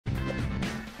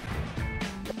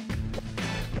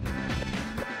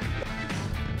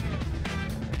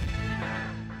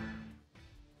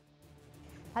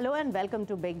Hello and welcome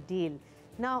to Big Deal.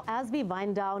 Now, as we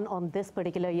wind down on this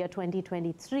particular year,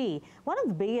 2023, one of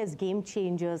the biggest game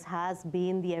changers has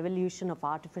been the evolution of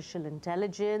artificial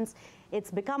intelligence.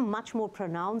 It's become much more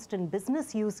pronounced in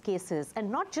business use cases. And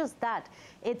not just that,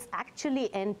 it's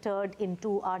actually entered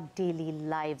into our daily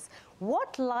lives.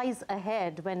 What lies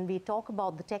ahead when we talk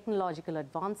about the technological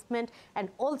advancement, and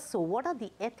also what are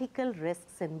the ethical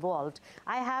risks involved?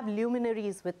 I have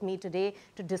luminaries with me today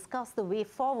to discuss the way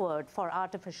forward for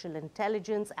artificial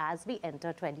intelligence as we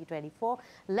enter 2024.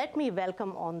 Let me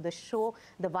welcome on the show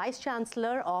the Vice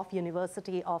Chancellor of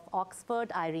University of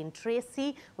Oxford, Irene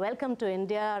Tracey. Welcome to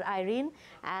India, Irene.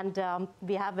 And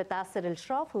we have with us Cyril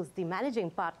Shroff, who's the Managing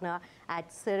Partner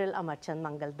at Cyril, Amarchand,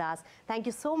 Mangaldas. Thank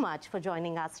you so much for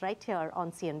joining us right here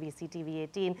on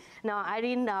CNBC-TV18. Now,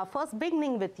 Irene, first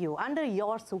beginning with you, under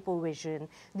your supervision,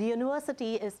 the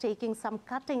university is taking some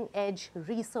cutting-edge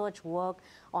research work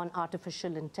on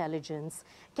artificial intelligence.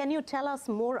 Can you tell us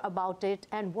more about it,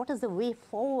 and what is the way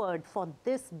forward for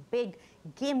this big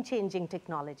game-changing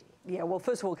technology? Yeah, well,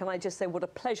 first of all, can I just say what a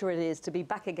pleasure it is to be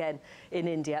back again in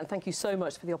India, and thank you so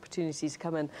much for the opportunity to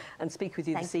come and speak with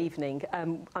you this evening.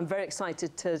 I'm very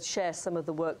excited to share some of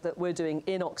the work that we're doing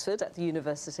in Oxford at the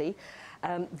university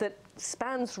that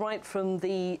spans right from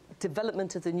the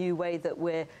development of the new way that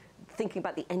we're thinking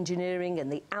about the engineering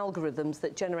and the algorithms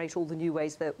that generate all the new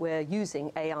ways that we're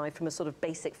using AI from a sort of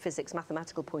basic physics,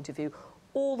 mathematical point of view,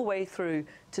 all the way through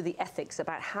to the ethics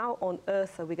about how on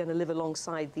earth are we going to live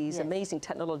alongside these amazing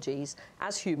technologies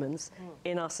as humans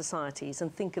in our societies,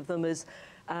 and think of them as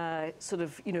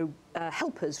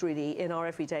helpers really in our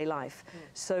everyday life.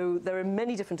 So there are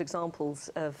many different examples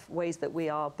of ways that we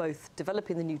are both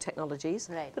developing the new technologies,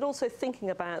 but also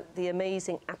thinking about the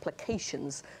amazing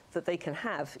applications that they can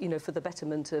have, for the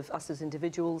betterment of us as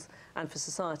individuals and for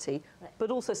society,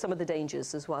 but also some of the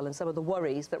dangers as well, and some of the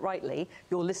worries that rightly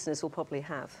your listeners will probably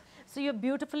have. So you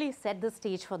beautifully set the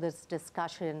stage for this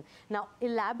discussion. Now,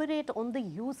 elaborate on the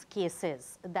use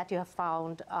cases that you have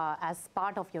found as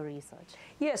part of your research.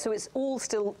 Yeah, so it's all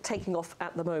still taking off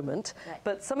at the moment,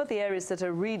 but some of the areas that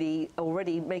are really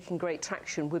already making great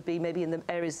traction would be maybe in the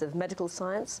areas of medical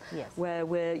science, where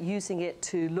we're using it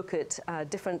to look at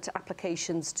different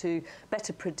applications to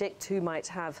better predict who might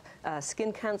have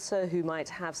skin cancer, who might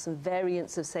have some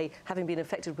variants of, say, having been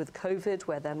infected with COVID,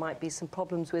 where there might be some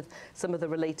problems with some of the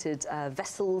related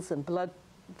vessels and blood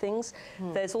things.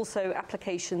 There's also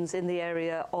applications in the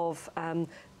area of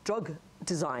drug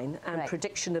design and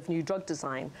prediction of new drug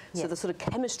design. So the sort of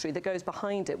chemistry that goes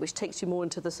behind it, which takes you more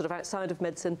into the sort of outside of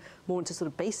medicine, more into sort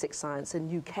of basic science, and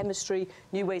new chemistry,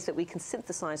 new ways that we can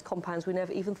synthesize compounds we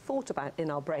never even thought about in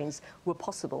our brains were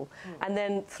possible. And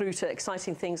then through to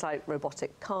exciting things like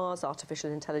robotic cars,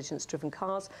 artificial intelligence-driven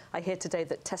cars. I hear today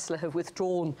that Tesla have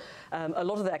withdrawn a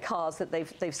lot of their cars that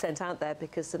they've sent out there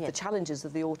because of the challenges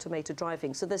of the automated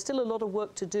driving. So there's still a lot of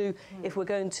work to do if we're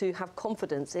going to have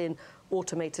confidence in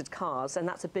automated cars, and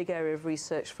that's a big area of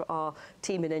research for our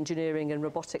team in engineering and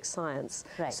robotic science.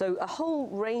 So a whole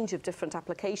range of different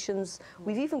applications.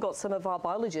 We've even got some of our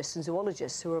biologists and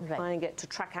zoologists who are applying it to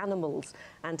track animals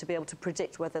and to be able to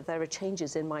predict whether there are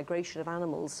changes in migration of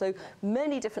animals. So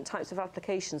many different types of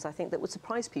applications, I think, that would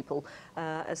surprise people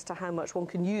as to how much one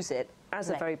can use it as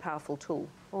a very powerful tool.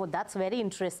 Oh, that's very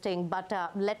interesting. But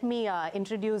let me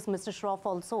introduce Mr. Shroff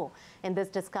also in this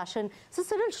discussion. So,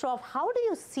 Cyril Shroff, how do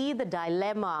you see the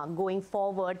dilemma going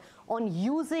forward on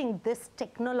using this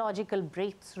technological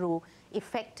breakthrough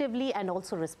effectively and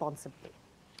also responsibly?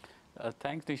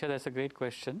 Thanks, Nisha. That's a great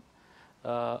question.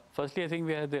 Firstly, I think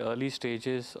we are at the early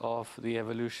stages of the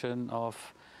evolution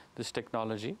of this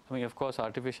technology. I mean, of course,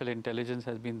 artificial intelligence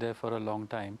has been there for a long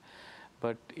time.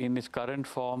 But in its current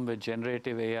form with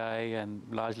generative AI and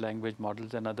large language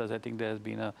models and others, I think there has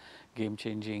been a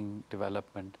game-changing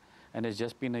development. And it's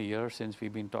just been a year since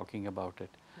we've been talking about it.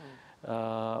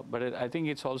 But I think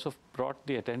it's also brought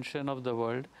the attention of the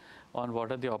world on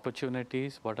what are the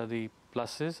opportunities, what are the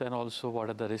pluses, and also what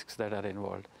are the risks that are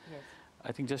involved.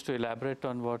 I think just to elaborate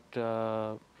on what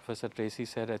Professor Tracey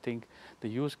said, I think the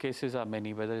use cases are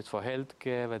many, whether it's for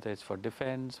healthcare, whether it's for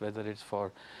defense, whether it's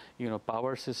for,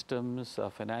 power systems,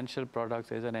 financial products.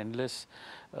 There's an endless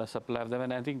supply of them,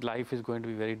 and I think life is going to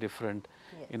be very different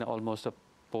in almost a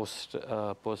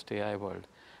post-AI world.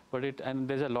 And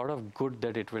there's a lot of good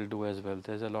that it will do as well.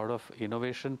 There's a lot of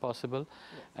innovation possible,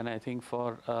 and I think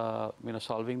for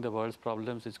solving the world's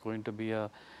problems, it's going to be a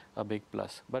big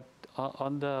plus. But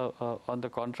on the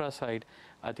contra side,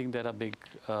 I think there are big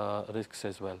risks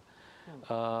as well.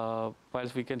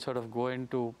 Whilst we can sort of go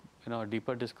into a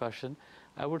deeper discussion,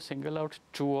 I would single out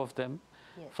two of them.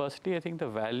 Yes. Firstly, I think the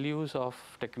values of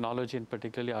technology, and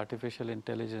particularly artificial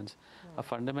intelligence, are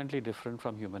fundamentally different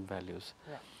from human values.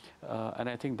 Right. And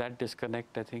I think that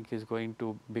disconnect, I think, is going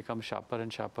to become sharper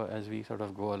and sharper as we sort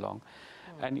of go along.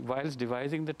 And whilst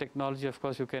devising the technology, of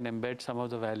course, you can embed some of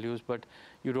the values, but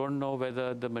you don't know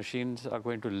whether the machines are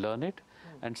going to learn it.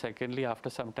 And secondly, after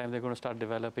some time, they're going to start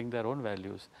developing their own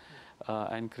values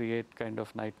and create kind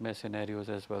of nightmare scenarios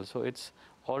as well. So it's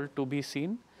all to be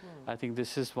seen. I think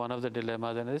this is one of the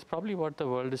dilemmas, and it's probably what the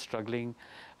world is struggling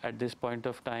at this point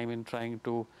of time in trying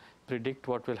to predict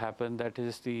what will happen. That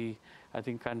is the, I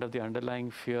think, kind of the underlying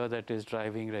fear that is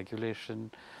driving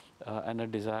regulation and a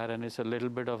desire, and it's a little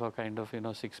bit of a kind of,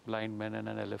 6 blind men and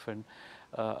an elephant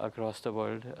across the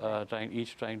world,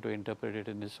 each trying to interpret it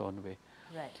in its own way.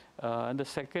 Right. And the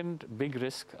second big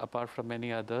risk, apart from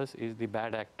many others, is the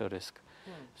bad actor risk.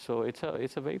 So it's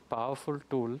a very powerful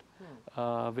tool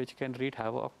which can wreak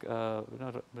havoc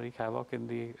in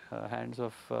the hands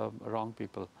of wrong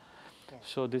people. Yes.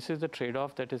 So this is the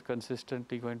trade-off that is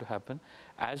consistently going to happen.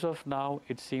 As of now,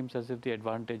 it seems as if the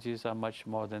advantages are much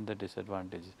more than the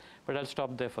disadvantages. But I'll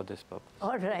stop there for this purpose.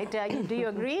 All right. Do you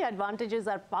agree? Advantages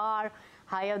are far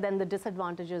higher than the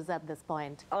disadvantages at this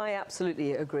point. I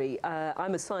absolutely agree.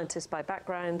 I'm a scientist by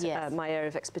background. Yes. My area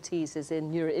of expertise is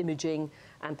in neuroimaging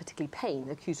and particularly pain,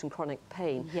 acute and chronic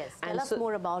pain. Yes. And Tell us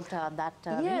more about that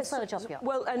research of yours.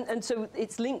 Well, and so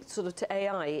it's linked sort of to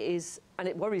AI and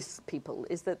it worries people,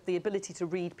 is that the ability to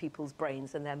read people's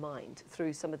brains and their mind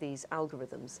through some of these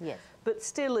algorithms. Yes. But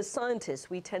still, as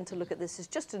scientists, we tend to look at this as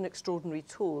just an extraordinary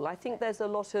tool. I think there's a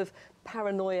lot of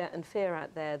paranoia and fear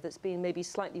out there that's been maybe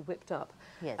slightly whipped up.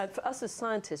 Yes. And for us as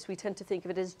scientists, we tend to think of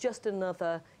it as just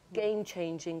another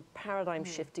game-changing,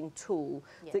 paradigm-shifting tool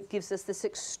that gives us this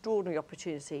extraordinary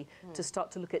opportunity to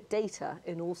start to look at data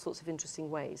in all sorts of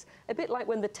interesting ways. A bit like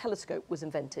when the telescope was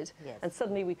invented, and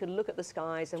suddenly we could look at the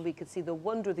skies and we could see the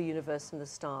wonder of the universe and the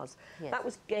stars. Yes. That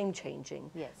was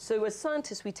game-changing. Yes. So as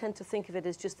scientists, we tend to think of it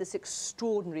as just this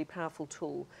extraordinary, powerful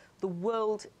tool. The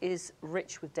world is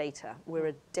rich with data. We're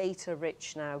a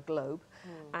data-rich now globe,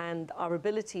 and our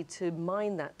ability to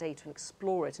mine that data and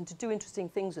explore it and to do interesting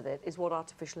things with it is what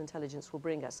artificial intelligence will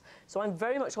bring us. So I'm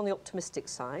very much on the optimistic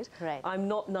side. Right. I'm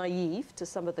not naive to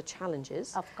some of the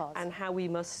challenges. Of course. And how we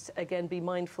must, again, be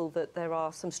mindful that there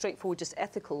are some straightforward, just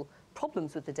ethical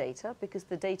problems with the data, because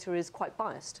the data is quite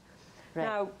biased. Right.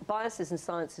 Now, biases in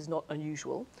science is not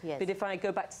unusual. Yes. But if I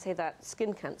go back to, say, that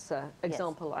skin cancer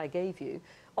example I gave you,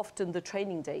 often the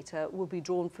training data will be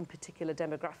drawn from particular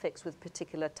demographics with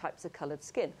particular types of coloured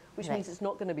skin, which means it's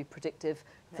not going to be predictive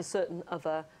for certain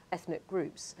other ethnic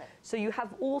groups. Right. So you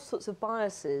have all sorts of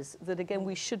biases that, again,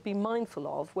 we should be mindful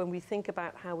of when we think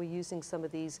about how we're using some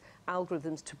of these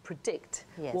algorithms to predict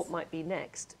what might be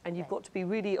next. And you've got to be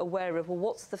really aware of, well,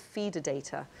 what's the feeder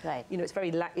data? Right. You know, it's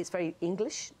very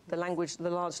English. The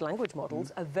large language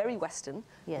models are very Western,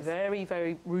 very,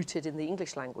 very rooted in the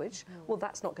English language. Well,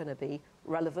 that's not going to be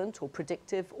relevant or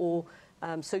predictive or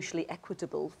socially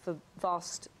equitable for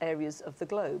vast areas of the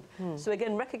globe. So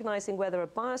again, recognising where there are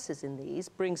biases in these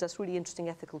brings us really interesting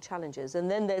ethical challenges. And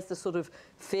then there's the sort of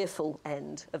fearful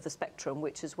end of the spectrum,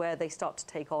 which is where they start to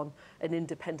take on an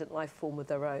independent life form of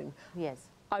their own. Yes.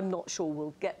 I'm not sure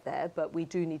we'll get there, but we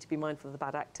do need to be mindful of the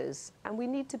bad actors. And we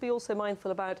need to be also mindful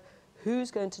about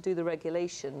who's going to do the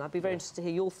regulation. I'd be very interested to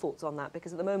hear your thoughts on that,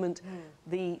 because at the moment,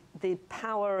 the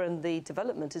power and the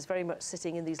development is very much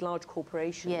sitting in these large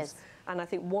corporations. Yes. And I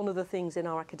think one of the things in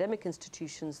our academic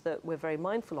institutions that we're very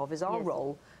mindful of is our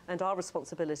role and our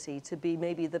responsibility to be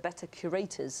maybe the better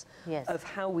curators of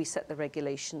how we set the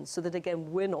regulations, so that,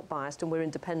 again, we're not biased and we're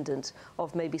independent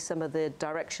of maybe some of the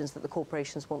directions that the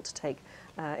corporations want to take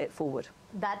it forward.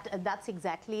 That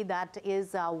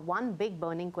is one big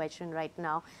burning question right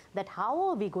now, that how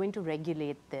are we going to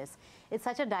regulate this? It's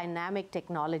such a dynamic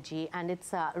technology, and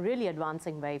it's really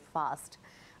advancing very fast.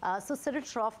 So Cyril,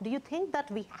 Shroff, do you think that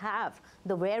we have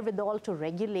the wherewithal to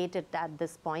regulate it at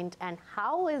this point, and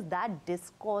how is that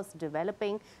discourse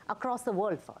developing across the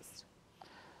world first?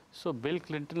 So Bill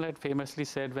Clinton had famously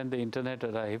said when the internet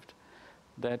arrived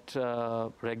that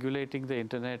regulating the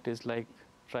internet is like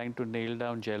trying to nail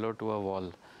down Jello to a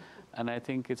wall. And I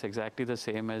think it's exactly the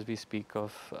same as we speak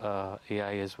of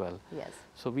AI as well. Yes.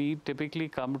 So we typically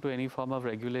come to any form of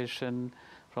regulation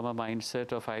from a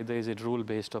mindset of either is it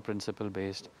rule-based or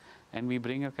principle-based, and we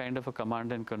bring a kind of a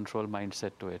command and control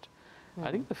mindset to it.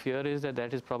 I think the fear is that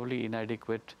that is probably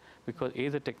inadequate, because A,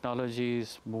 the technology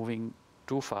is moving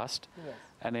too fast,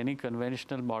 and any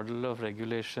conventional model of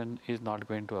regulation is not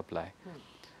going to apply.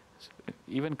 So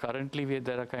even currently,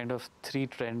 there are kind of three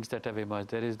trends that have emerged.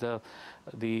 There is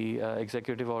the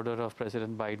executive order of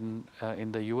President Biden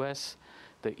in the US.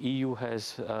 The EU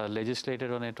has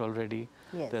legislated on it already.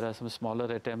 Yes. There are some smaller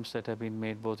attempts that have been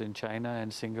made both in China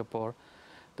and Singapore.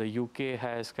 The UK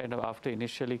has kind of, after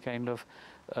initially kind of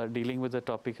dealing with the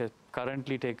topic, has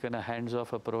currently taken a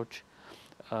hands-off approach.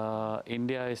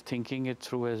 India is thinking it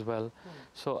through as well.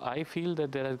 So I feel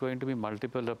that there are going to be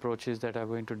multiple approaches that are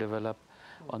going to develop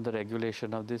on the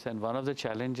regulation of this, and one of the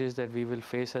challenges that we will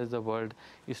face as the world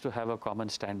is to have a common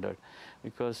standard,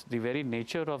 because the very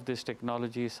nature of this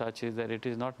technology is such is that it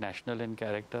is not national in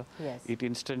character. Yes. It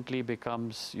instantly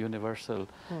becomes universal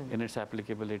in its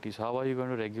applicability. So how are you going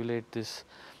to regulate this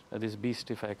this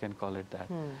beast, if I can call it that?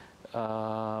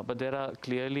 But there are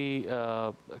clearly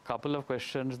a couple of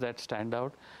questions that stand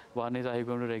out. One is, are you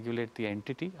going to regulate the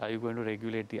entity? Are you going to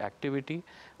regulate the activity?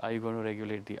 Are you going to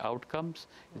regulate the outcomes?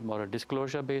 Is it more a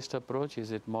disclosure-based approach?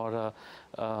 Is it more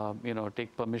a,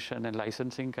 take permission and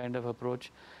licensing kind of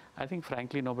approach? I think,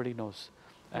 frankly, nobody knows.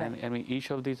 And I mean,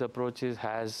 each of these approaches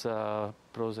has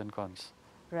pros and cons.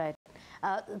 Right.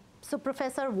 So,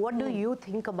 Professor, what do you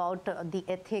think about the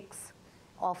ethics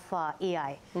of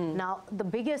AI? Now, the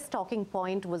biggest talking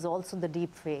point was also the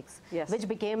deep fakes, which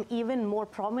became even more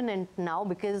prominent now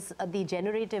because the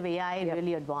generative AI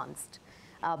really advanced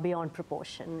beyond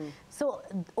proportion. So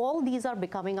all these are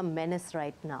becoming a menace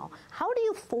right now. How do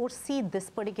you foresee this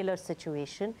particular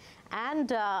situation?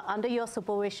 And under your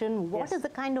supervision, what is the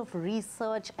kind of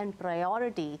research and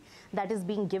priority that is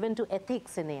being given to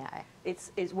ethics in AI?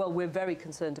 Well, we're very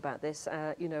concerned about this,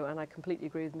 and I completely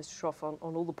agree with Mr. Shroff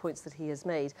on all the points that he has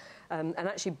made. And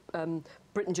actually,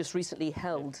 Britain just recently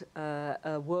held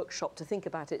a workshop to think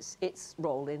about its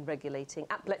role in regulating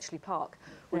at Bletchley Park,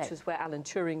 which was where Alan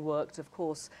Turing worked, of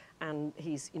course, and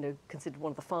he's considered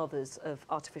one of the fathers of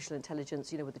artificial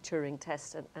intelligence, with the Turing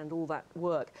test and all that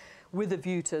work, with a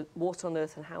view to what on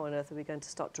earth and how on earth are we going to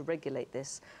start to regulate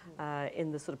this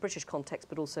in the sort of British context,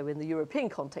 but also in the European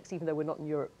context, even though we're not in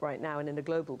Europe right now, and in a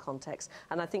global context.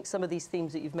 And I think some of these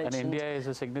themes that you've mentioned... And India is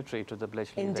a signatory to the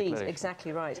Bletchley Declaration. Indeed,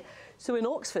 exactly right. So in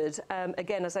Oxford,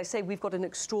 again, as I say, we've got an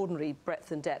extraordinary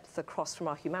breadth and depth across from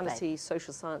our humanities,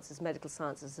 social sciences, medical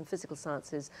sciences and physical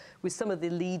sciences, with some of the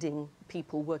leading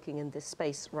people working in this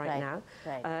space right now.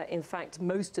 In fact,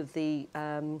 most of the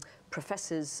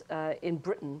professors in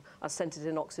Britain are centred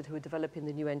in Oxford who are developing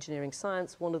the new engineering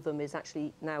science. One of them is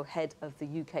actually now head of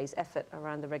the UK's effort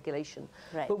around the regulation.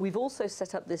 But we've also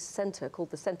set up this centre called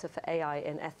the Centre for AI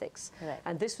in Ethics.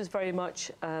 And this was very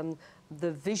much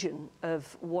the vision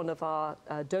of one of our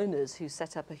donors who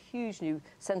set up a huge new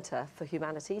centre for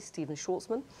humanities, Stephen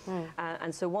Schwartzman.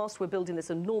 And so whilst we're building this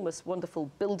enormous, wonderful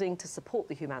building to support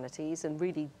the humanities and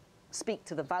really speak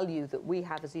to the value that we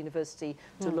have as a university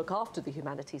to look after the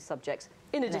humanities subjects,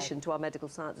 in addition to our medical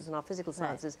sciences and our physical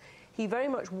sciences, he very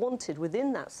much wanted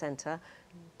within that centre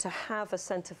to have a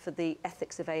centre for the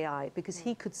ethics of AI, because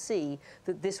he could see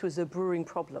that this was a brewing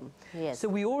problem. So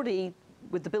we already,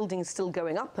 with the building still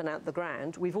going up and out the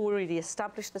ground, we've already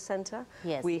established the centre.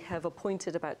 We have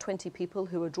appointed about 20 people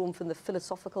who are drawn from the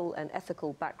philosophical and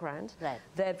ethical background.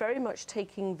 They're very much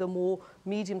taking the more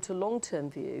medium to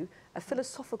long-term view, a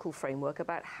philosophical framework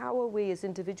about how are we as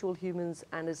individual humans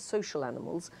and as social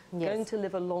animals going to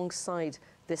live alongside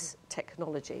this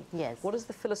technology. What is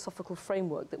the philosophical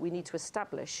framework that we need to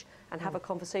establish and have a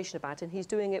conversation about? And he's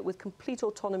doing it with complete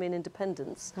autonomy and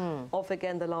independence of,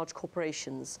 again, the large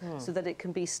corporations, so that it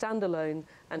can be standalone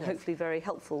and hopefully very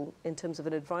helpful in terms of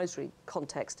an advisory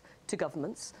context to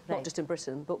governments, not just in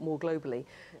Britain, but more globally.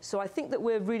 So I think that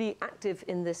we're really active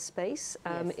in this space,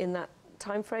 in that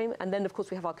time frame. And then, of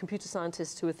course, we have our computer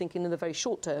scientists who are thinking in the very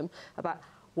short term about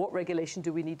what regulation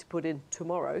do we need to put in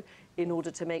tomorrow in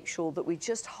order to make sure that we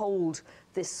just hold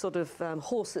this sort of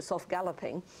horse that's off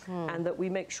galloping, and that we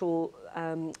make sure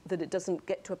that it doesn't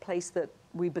get to a place that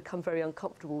we become very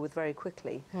uncomfortable with very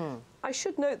quickly. I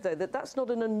should note, though, that that's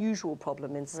not an unusual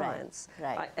problem in science.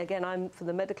 Again, I'm from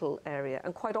the medical area,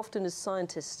 and quite often as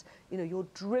scientists, you're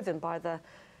driven by the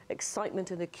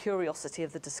excitement and the curiosity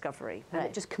of the discovery, and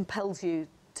it just compels you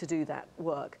to do that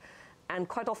work. And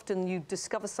quite often you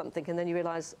discover something and then you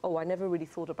realise, oh, I never really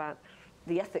thought about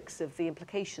the ethics of the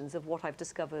implications of what I've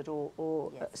discovered.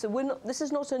 So this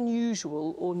is not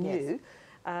unusual or new.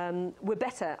 We're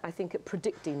better, I think, at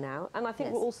predicting now. And I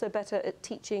think we're also better at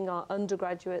teaching our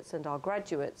undergraduates and our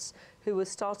graduates who are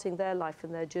starting their life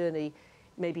and their journey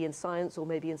maybe in science or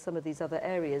maybe in some of these other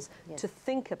areas, to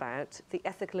think about the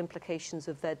ethical implications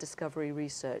of their discovery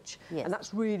research. And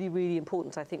that's really, really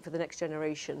important, I think, for the next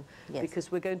generation,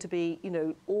 because we're going to be,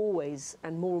 always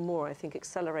and more, I think,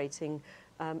 accelerating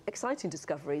exciting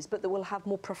discoveries, but that will have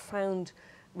more profound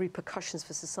repercussions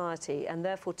for society, and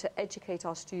therefore to educate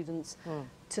our students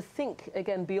to think,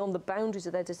 again, beyond the boundaries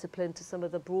of their discipline to some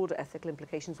of the broader ethical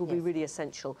implications will be really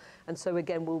essential. And so,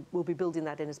 again, we'll be building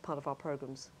that in as part of our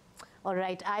programs. All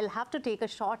right, I'll have to take a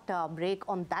short break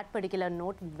on that particular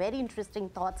note. Very interesting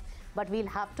thoughts, but we'll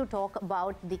have to talk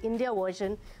about the India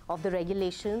version of the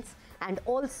regulations, and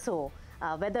also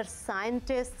whether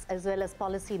scientists as well as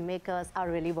policy makers are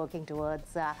really working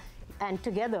towards and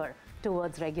together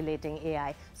towards regulating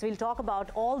AI. So we'll talk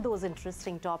about all those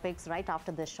interesting topics right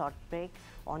after this short break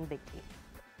on Big Deal.